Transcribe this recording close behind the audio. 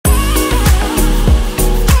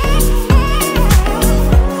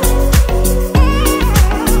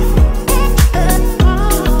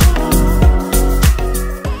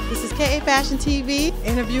Fashion TV,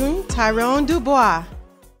 interviewing Tyrone Dubose.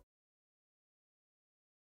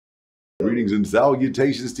 Greetings and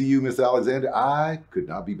salutations to you, Miss Alexander. I could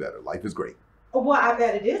not be better. Life is great. Well, I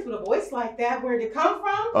bet it is with a voice like that. Where did it come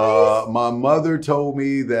from, please? My mother told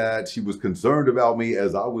me that she was concerned about me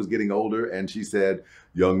as I was getting older, and she said,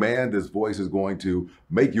 young man, this voice is going to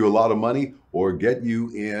make you a lot of money or get you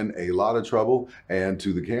in a lot of trouble. And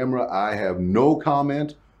to the camera, I have no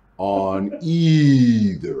comment on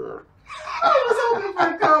either. I was hoping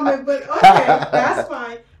for a comment, but okay, that's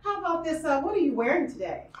fine. How about this? What are you wearing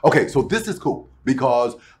today? Okay, so this is cool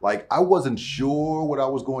because like I wasn't sure what I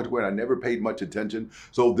was going to wear and I never paid much attention.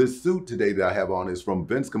 So this suit today that I have on is from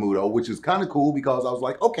Vince Camuto, which is kind of cool because I was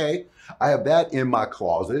like, okay, I have that in my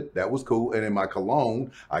closet. That was cool. And in my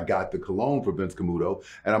cologne, I got the cologne for Vince Camuto.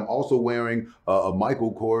 And I'm also wearing a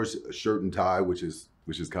Michael Kors shirt and tie, which is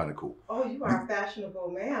kind of cool. Oh, you are a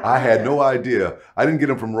fashionable man. I had no idea. I didn't get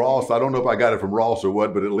them from Ross. I don't know if I got it from Ross or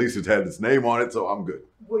what, but at least it had its name on it, so I'm good.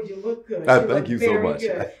 Well, you look good. Thank you so much.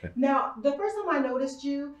 Good. Now, the first time I noticed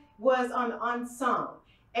you was on Unsung.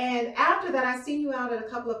 And after that, I seen you out at a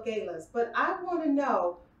couple of galas. But I want to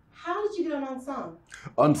know, how did you get on Unsung?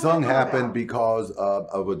 Unsung happened because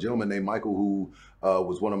of a gentleman named Michael who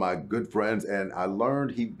was one of my good friends, and I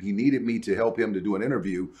learned he needed me to help him to do an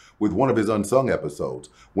interview with one of his Unsung episodes.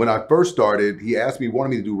 When I first started, he wanted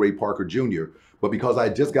me to do Ray Parker Jr., but because I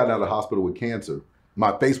had just gotten out of the hospital with cancer,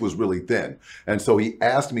 my face was really thin. And so he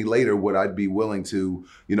asked me later would I be willing to,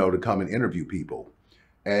 to come and interview people.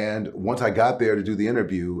 And once I got there to do the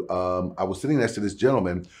interview, I was sitting next to this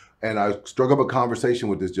gentleman and I struck up a conversation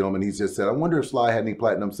with this gentleman. He just said, I wonder if Sly had any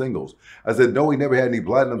platinum singles. I said, no, he never had any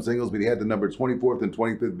platinum singles, but he had the number 24th and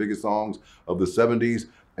 25th biggest songs of the 70s.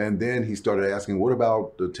 And then he started asking, what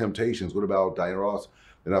about the Temptations? What about Diana Ross?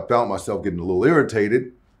 And I found myself getting a little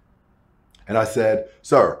irritated. And I said,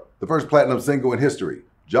 sir, the first platinum single in history,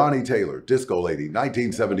 Johnny Taylor, Disco Lady,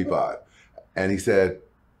 1975. And he said,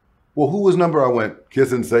 well, who was number? I went,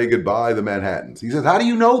 Kiss and Say Goodbye, the Manhattans. He says, how do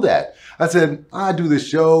you know that? I said, I do this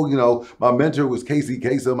show. My mentor was Kayson.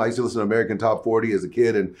 I used to listen to American Top 40 as a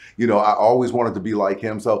kid. And, I always wanted to be like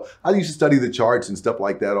him. So I used to study the charts and stuff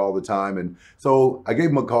like that all the time. And so I gave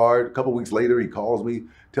him a card. A couple weeks later, he calls me,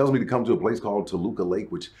 tells me to come to a place called Toluca Lake,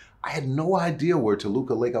 which I had no idea where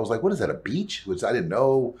Toluca Lake. I was like, what is that, a beach? Which I didn't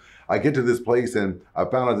know. I get to this place and I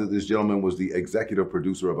found out that this gentleman was the executive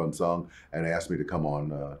producer of Unsung and asked me to come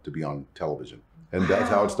on to be on television. And that's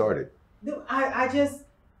how it started.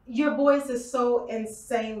 Your voice is so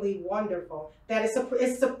insanely wonderful that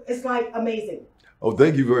it's like amazing. Oh,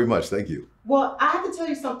 thank you very much. Thank you. Well, I have to tell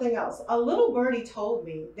you something else. A little birdie told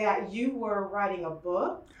me that you were writing a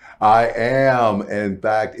book. I am. In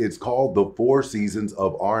fact, it's called The 4 Seasons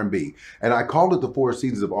of R&B. And I called it The 4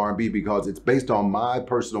 Seasons of R&B because it's based on my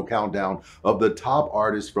personal countdown of the top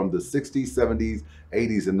artists from the 60s, 70s,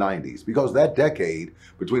 80s, and 90s. Because that decade,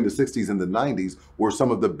 between the 60s and the 90s, were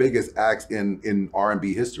some of the biggest acts in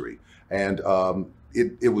R&B history. And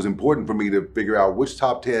it was important for me to figure out which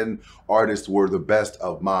top 10 artists were the best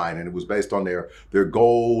of mine. And it was based on their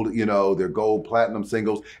gold, their gold platinum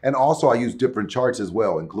singles. And also I used different charts as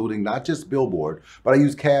well, including not just Billboard, but I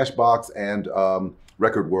used Cashbox and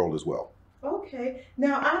Record World as well. Okay.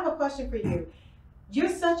 Now I have a question for you. You're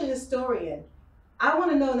such a historian. I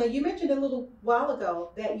want to know, now you mentioned a little while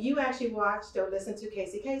ago that you actually watched or listened to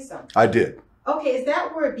Kayson. I did. Okay, is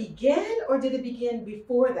that where it began or did it begin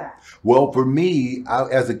before that? Well, for me,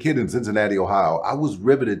 as a kid in Cincinnati, Ohio, I was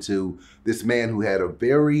riveted to this man who had a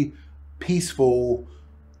very peaceful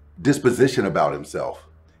disposition about himself.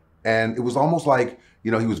 And it was almost like,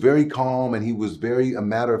 he was very calm and he was very a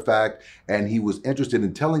matter of fact, and he was interested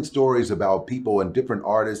in telling stories about people and different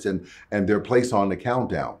artists and their place on the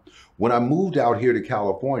countdown. When I moved out here to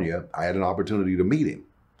California, I had an opportunity to meet him.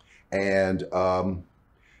 And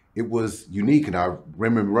it was unique. And I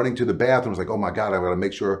remember running to the bathroom. I was like, oh my God, I gotta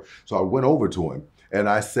make sure. So I went over to him and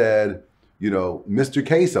I said, Mr.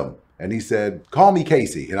 Kayson. And he said, call me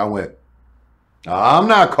Casey. And I went, I'm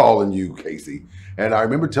not calling you Casey. And I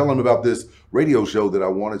remember telling him about this radio show that I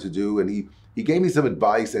wanted to do. And he gave me some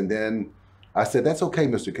advice. And then I said, that's okay,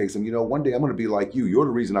 Mr. Kayson. One day I'm gonna be like you. You're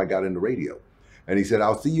the reason I got into radio. And he said,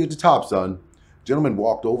 I'll see you at the top, son. Gentleman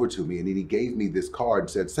walked over to me and then he gave me this card and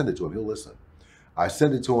said, send it to him, he'll listen. I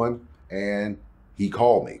sent it to him and he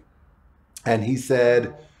called me and he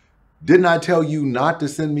said, didn't I tell you not to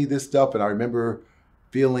send me this stuff? And I remember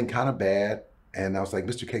feeling kind of bad. And I was like,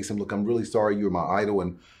 Mr. Kayson, look, I'm really sorry. You're my idol.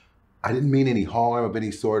 And I didn't mean any harm of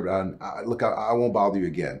any sort. Look, I won't bother you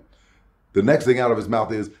again. The next thing out of his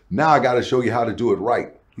mouth is, now I got to show you how to do it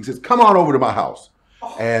right. He says, come on over to my house.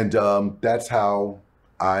 And that's how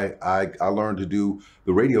I learned to do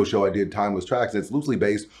the radio show I did, Timeless Tracks. It's loosely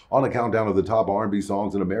based on a countdown of the top R&B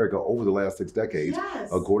songs in America over the last 6 decades, Yes.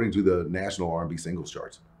 according to the national R&B singles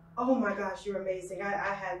charts. Oh my gosh, you're amazing. I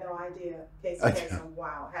had no idea. Kayson,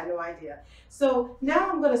 wow, had no idea. So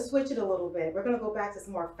now I'm going to switch it a little bit. We're going to go back to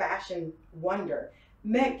some more fashion wonder.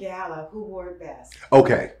 Met Gala, who wore it best?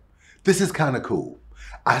 Okay, this is kind of cool.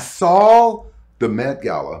 I saw the Met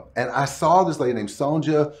Gala, and I saw this lady named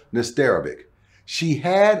Sonja Nesterovic. She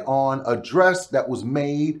had on a dress that was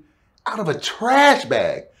made out of a trash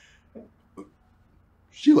bag.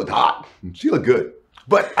 She looked hot. She looked good.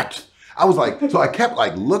 But I was like, so I kept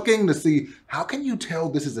like looking to see, how can you tell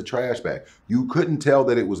this is a trash bag? You couldn't tell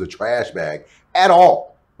that it was a trash bag at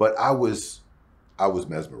all. But I was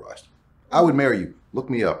mesmerized. I would marry you. Look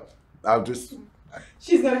me up.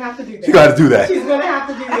 She's going to have to do that. She got to do that. She's going to have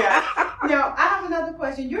to do that. Now, I have another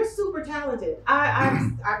question. You're super talented.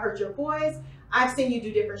 I've heard your voice. I've seen you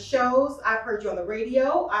do different shows. I've heard you on the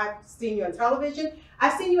radio. I've seen you on television.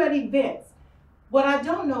 I've seen you at events. What I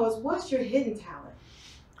don't know is, what's your hidden talent?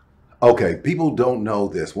 Okay, people don't know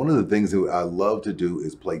this. One of the things that I love to do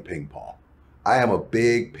is play ping pong. I am a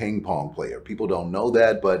big ping pong player. People don't know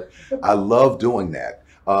that, but I love doing that.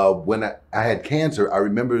 When I had cancer, I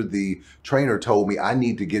remember the trainer told me, I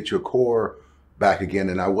need to get your core back again,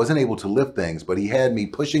 and I wasn't able to lift things, but he had me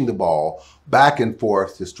pushing the ball back and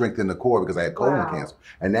forth to strengthen the core because I had colon cancer,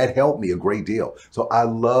 and that helped me a great deal. So I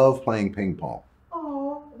love playing ping pong.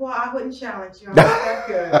 Oh, well, I wouldn't challenge you. I'm not that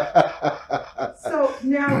good. So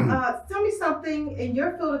now, tell me something in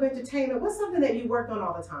your field of entertainment. What's something that you work on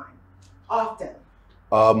all the time, often?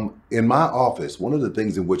 In my office, one of the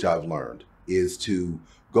things in which I've learned is to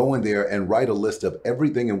go in there and write a list of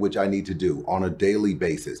everything in which I need to do on a daily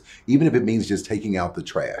basis, even if it means just taking out the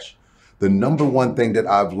trash. The number one thing that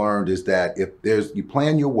I've learned is that you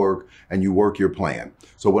plan your work and you work your plan.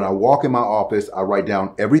 So when I walk in my office, I write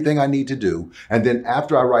down everything I need to do. And then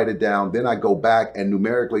after I write it down, then I go back and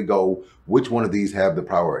numerically go, which one of these have the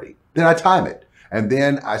priority? Then I time it. And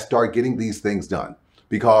then I start getting these things done.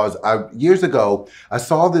 Because years ago, I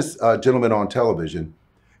saw this gentleman on television.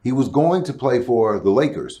 He was going to play for the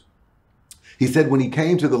Lakers. He said when he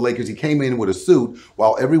came to the Lakers, he came in with a suit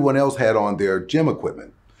while everyone else had on their gym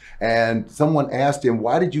equipment. And someone asked him,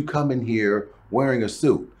 why did you come in here wearing a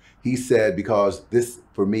suit? He said, because this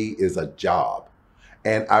for me is a job.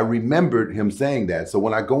 And I remembered him saying that. So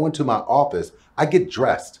when I go into my office, I get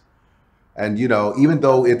dressed. And, you know, even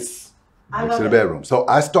though it's to the bedroom. So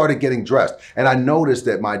I started getting dressed, and I noticed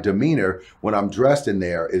that my demeanor when I'm dressed in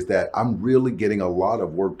there is that I'm really getting a lot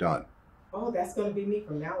of work done. Oh, that's going to be me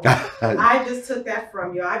from now on. I just took that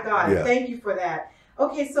from you. I got it. Yeah. Thank you for that.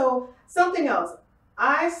 Okay, so something else.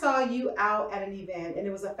 I saw you out at an event, and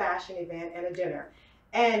it was a fashion event and a dinner,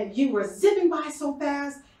 and you were zipping by so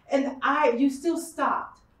fast, and you still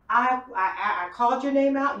stopped. I called your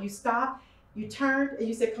name out. You stopped. You turned, and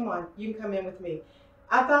you said, come on, you can come in with me.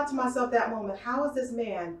 I thought to myself that moment, how is this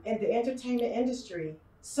man in the entertainment industry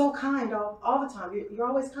so kind all the time? You're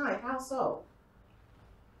always kind. How so?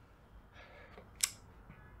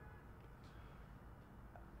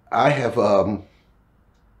 I have,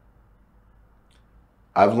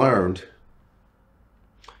 I've learned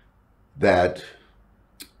that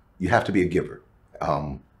you have to be a giver.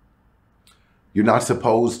 You're not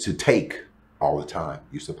supposed to take all the time.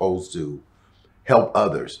 You're supposed to help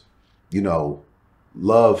others, you know,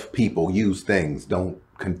 love people, use things, don't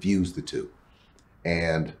confuse the two.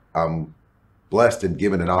 And I'm blessed and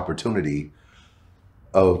given an opportunity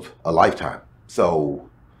of a lifetime. So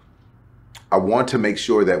I want to make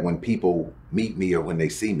sure that when people meet me or when they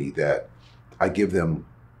see me, that I give them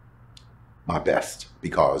my best,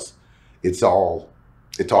 because it's all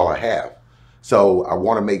I have. So I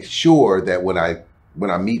want to make sure that when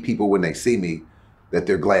I meet people, when they see me, that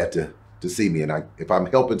they're glad to see me. And if I'm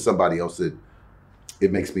helping somebody else,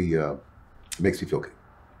 it makes me feel good.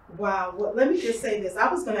 Wow. Well, let me just say this.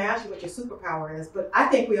 I was going to ask you what your superpower is, but I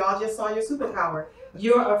think we all just saw your superpower.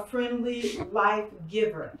 You're a friendly life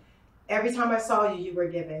giver. Every time I saw you, you were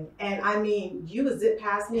giving. And I mean, you would zip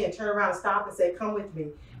past me and turn around and stop and say, come with me.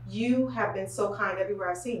 You have been so kind everywhere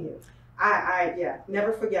I've seen you. Yeah,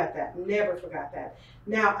 never forget that. Never forgot that.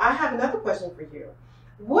 Now, I have another question for you.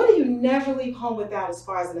 What do you never leave home without as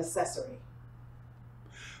far as an accessory?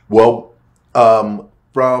 Well,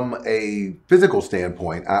 from a physical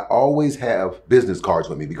standpoint, I always have business cards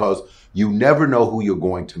with me, because you never know who you're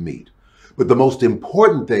going to meet. But the most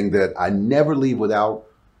important thing that I never leave without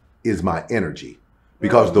is my energy.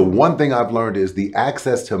 Because the one thing I've learned is the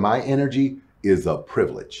access to my energy is a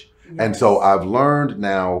privilege. Yes. And so I've learned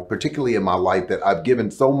now, particularly in my life, that I've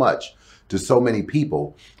given so much to so many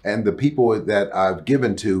people, and the people that I've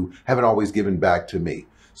given to haven't always given back to me.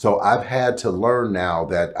 So I've had to learn now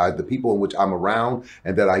that the people in which I'm around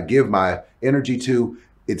and that I give my energy to,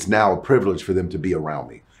 it's now a privilege for them to be around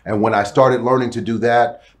me. And when I started learning to do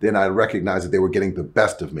that, then I recognized that they were getting the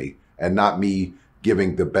best of me and not me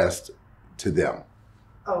giving the best to them.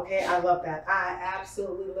 Okay, I love that. I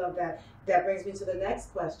absolutely love that. That brings me to the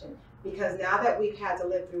next question, because now that we've had to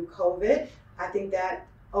live through COVID, I think that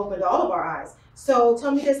opened all of our eyes. So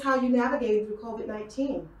tell me this, how you navigated through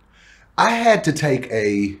COVID-19? I had to take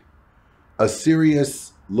a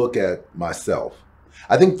serious look at myself.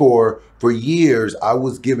 I think for years, I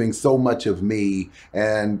was giving so much of me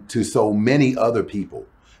and to so many other people.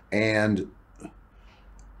 And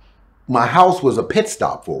my house was a pit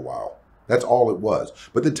stop for a while. That's all it was.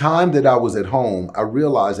 But the time that I was at home, I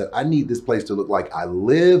realized that I need this place to look like I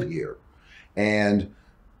live here. And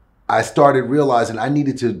I started realizing I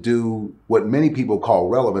needed to do what many people call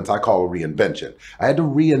relevance. I call a reinvention. I had to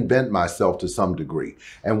reinvent myself to some degree.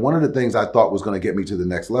 And one of the things I thought was going to get me to the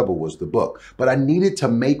next level was the book. But I needed to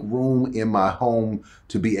make room in my home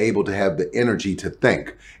to be able to have the energy to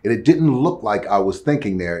think. And it didn't look like I was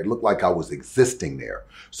thinking there. It looked like I was existing there.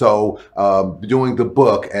 So doing the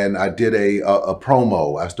book, and I did a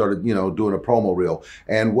promo. I started, doing a promo reel.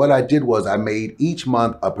 And what I did was I made each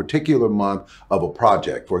month a particular month of a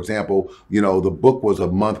project. For example, the book was a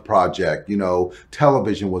month project.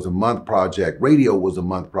 Television was a month project. Radio was a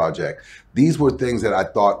month project. These were things that I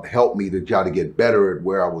thought helped me to try to get better at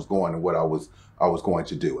where I was going and what I was going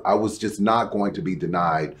to do. I was just not going to be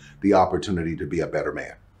denied the opportunity to be a better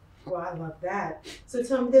man. Well, I love that. So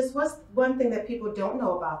tell me this, what's one thing that people don't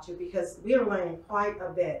know about you? Because we are learning quite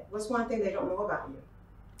a bit. What's one thing they don't know about you?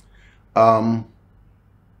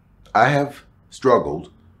 I have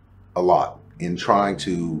struggled a lot in trying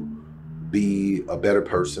to be a better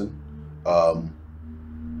person.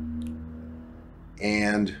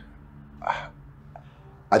 And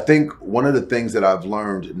I think one of the things that I've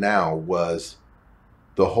learned now was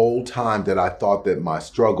the whole time that I thought that my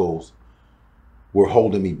struggles were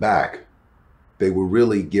holding me back, they were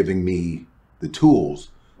really giving me the tools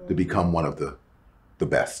to become one of the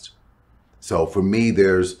best. So for me,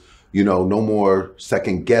 there's, no more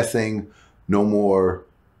second guessing, no more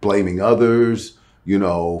blaming others,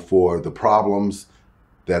 for the problems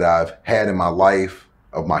that I've had in my life,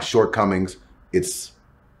 of my shortcomings. It's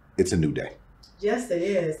a new day. Yes, it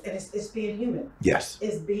is. And it's being human. Yes.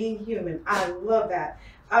 It's being human. I love that.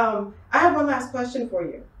 I have one last question for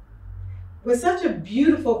you. With such a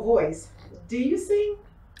beautiful voice, do you sing?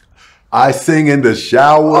 I sing in the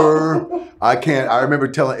shower. I remember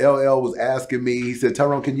telling LL was asking me, he said,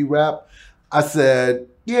 Tyrone, can you rap? I said,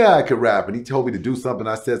 yeah, I could rap. And he told me to do something.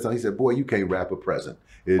 I said something. He said, boy, you can't rap a present.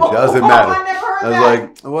 It doesn't matter. I never heard I was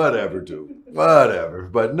that. like, whatever, dude, whatever.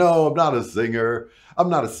 But no, I'm not a singer.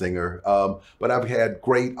 But I've had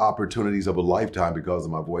great opportunities of a lifetime because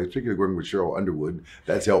of my voice, particularly working with Cheryl Underwood.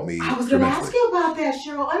 That's helped me. I was going to ask you about that,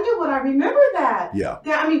 Cheryl Underwood. I remember that. Yeah.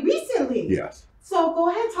 Recently. Yes. So go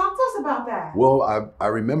ahead, talk to us about that. Well, I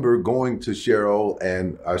remember going to Cheryl,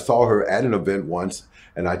 and I saw her at an event once,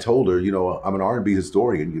 and I told her, I'm an R&B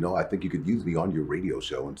historian, I think you could use me on your radio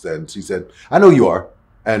show. And she said, I know you are.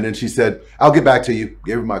 And then she said, I'll get back to you.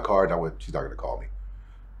 Gave her my card. I went, she's not going to call me.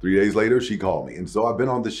 3 days later, she called me. And so I've been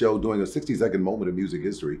on the show doing a 60-second moment of music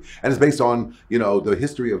history. And it's based on, the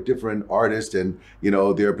history of different artists and,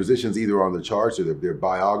 their positions either on the charts or their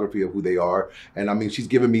biography of who they are. And I mean, she's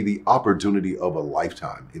given me the opportunity of a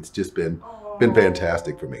lifetime. It's just been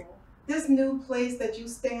fantastic for me. This new place that you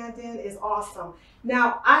stand in is awesome.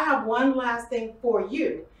 Now, I have one last thing for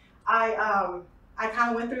you. I kind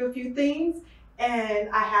of went through a few things, and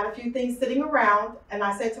I had a few things sitting around, and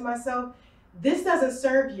I said to myself, this doesn't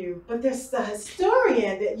serve you, but there's a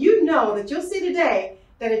historian that that you'll see today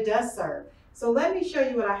that it does serve. So let me show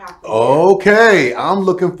you what I have for you. Okay, I'm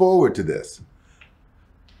looking forward to this.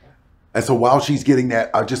 And so while she's getting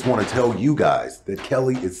that, I just want to tell you guys that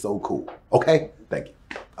Kelly is so cool. Okay, thank you.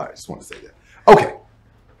 All right, just want to say that. Okay,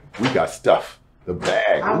 we got stuff. The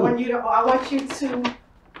bag. I want you to pull out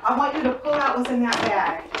what's in that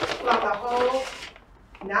bag. Pull out the whole.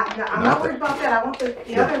 I'm not worried about that. I want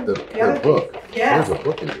the other book. Yes. There's a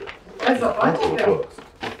book in here. There's a bunch of them. Books.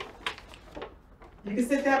 You can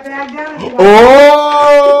sit that bag down. If you want.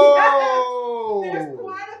 Oh! There's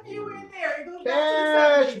quite a few in there. It goes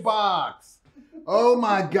back to the Cashbox. Oh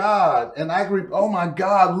my God! And I agree. Oh my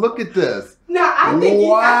God! Look at this. Now I think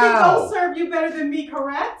those serve you better than me,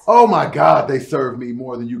 correct? Oh my God! They serve me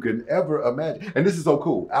more than you can ever imagine. And this is so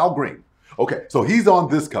cool. Al Green. Okay, so he's on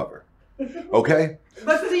this cover. Okay?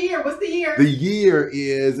 What's the year? What's the year? The year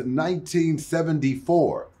is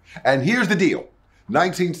 1974. And here's the deal.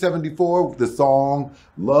 1974, the song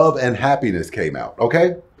Love and Happiness came out,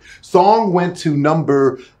 okay? Song went to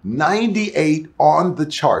number 98 on the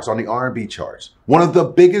charts, on the R&B charts. One of the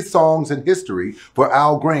biggest songs in history for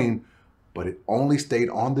Al Green, but it only stayed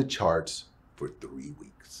on the charts for 3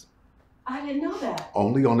 weeks. I didn't know that.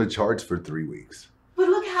 Only on the charts for 3 weeks. But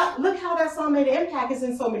look how that song made an impact. It's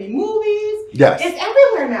in so many movies. Yes. It's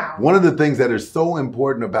everywhere now. One of the things that is so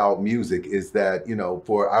important about music is that, you know,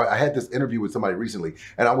 I had this interview with somebody recently,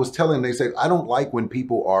 and I was telling them, they said, I don't like when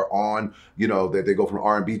people are on, you know, that they go from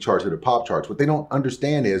R&B charts to the pop charts. What they don't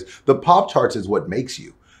understand is the pop charts is what makes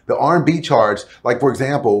you. The R&B charts, like, for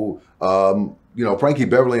example, you know, Frankie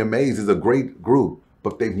Beverly and Maze is a great group,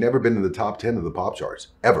 but they've never been in the top 10 of the pop charts,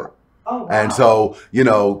 ever. Oh, wow. And so, you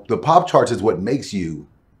know, the pop charts is what makes you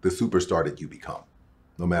the superstar that you become,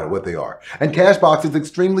 no matter what they are. And Cashbox is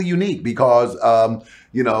extremely unique because,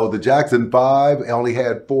 you know, the Jackson 5 only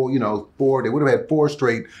had four, they would have had 4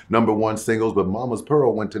 straight #1 singles, but Mama's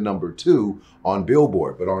Pearl went to #2 on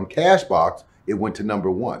Billboard. But on Cashbox, it went to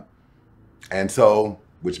 #1. And so,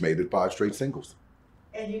 which made it 5 straight singles.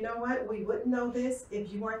 And you know what? We wouldn't know this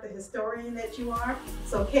if you weren't the historian that you are.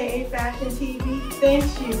 So KA Fashion TV,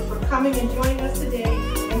 thanks you for coming and joining us today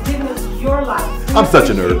and giving us your life. I'm such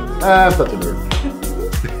a nerd. I'm such a nerd.